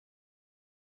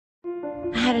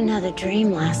I had another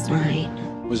dream last night.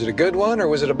 Was it a good one, or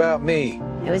was it about me?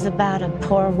 It was about a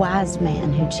poor wise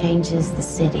man who changes the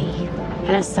city.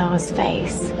 And I saw his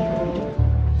face.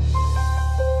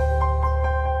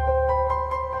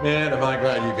 Man, am I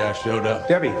glad you guys showed up.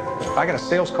 Debbie, I got a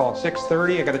sales call at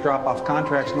 6:30. I got to drop off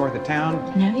contracts north of town.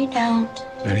 No, you don't.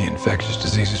 Is there any infectious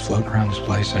diseases floating around this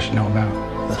place I should know about?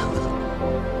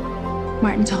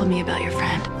 Martin told me about your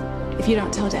friend. If you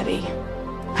don't tell Debbie,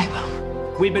 I will.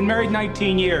 We've been married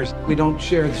 19 years. We don't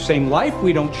share the same life.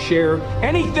 We don't share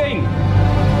anything.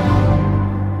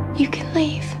 You can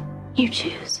leave. You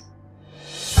choose.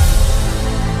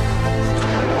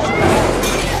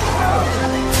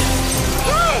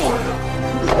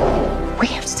 We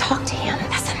have to talk to him.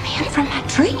 That's a man from my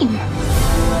dream.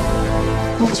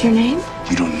 What's your name?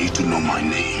 You don't need to know my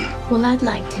name. Well, I'd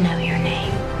like to know your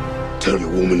name. Tell your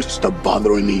woman to stop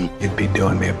bothering me. You'd be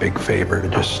doing me a big favor to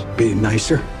just be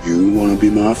nicer. You want to be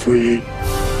my friend?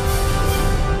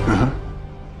 Uh-huh.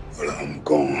 Well, I'm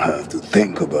gonna have to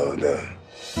think about that.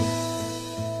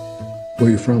 Where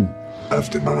you from?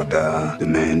 After I died, the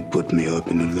man put me up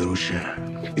in a little shack.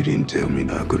 He didn't tell me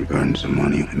that I could earn some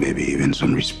money, maybe even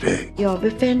some respect. You're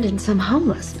befriending some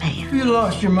homeless man. You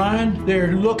lost your mind.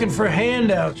 They're looking for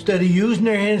handouts instead of using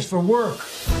their hands for work.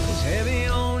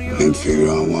 I can't figure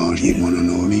out why he wanna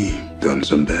know me. Done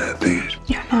some bad things.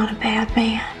 You're not a bad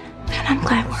man. And I'm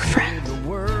glad we're friends.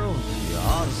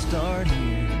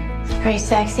 Pretty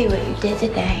sexy what you did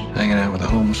today. Hanging out with a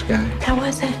homeless guy? How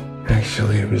was it?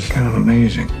 Actually, it was kind of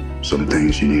amazing. Some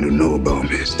things you need to know about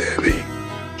Miss Debbie.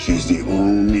 She's the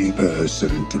only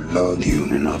person to love you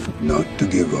enough not to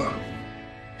give up.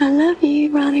 I love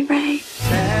you, Ronnie Ray.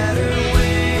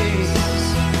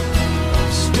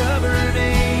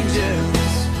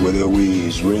 Whether we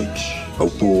is rich or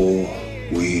poor,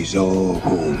 we's all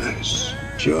homeless.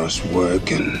 Just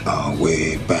working our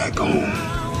way back home.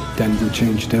 Denver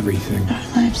changed everything.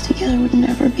 Our lives together would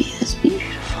never be this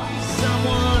beautiful.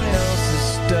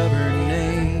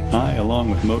 I, along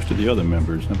with most of the other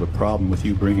members, have a problem with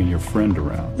you bringing your friend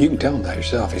around. You can tell him that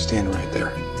yourself. He's standing right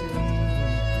there.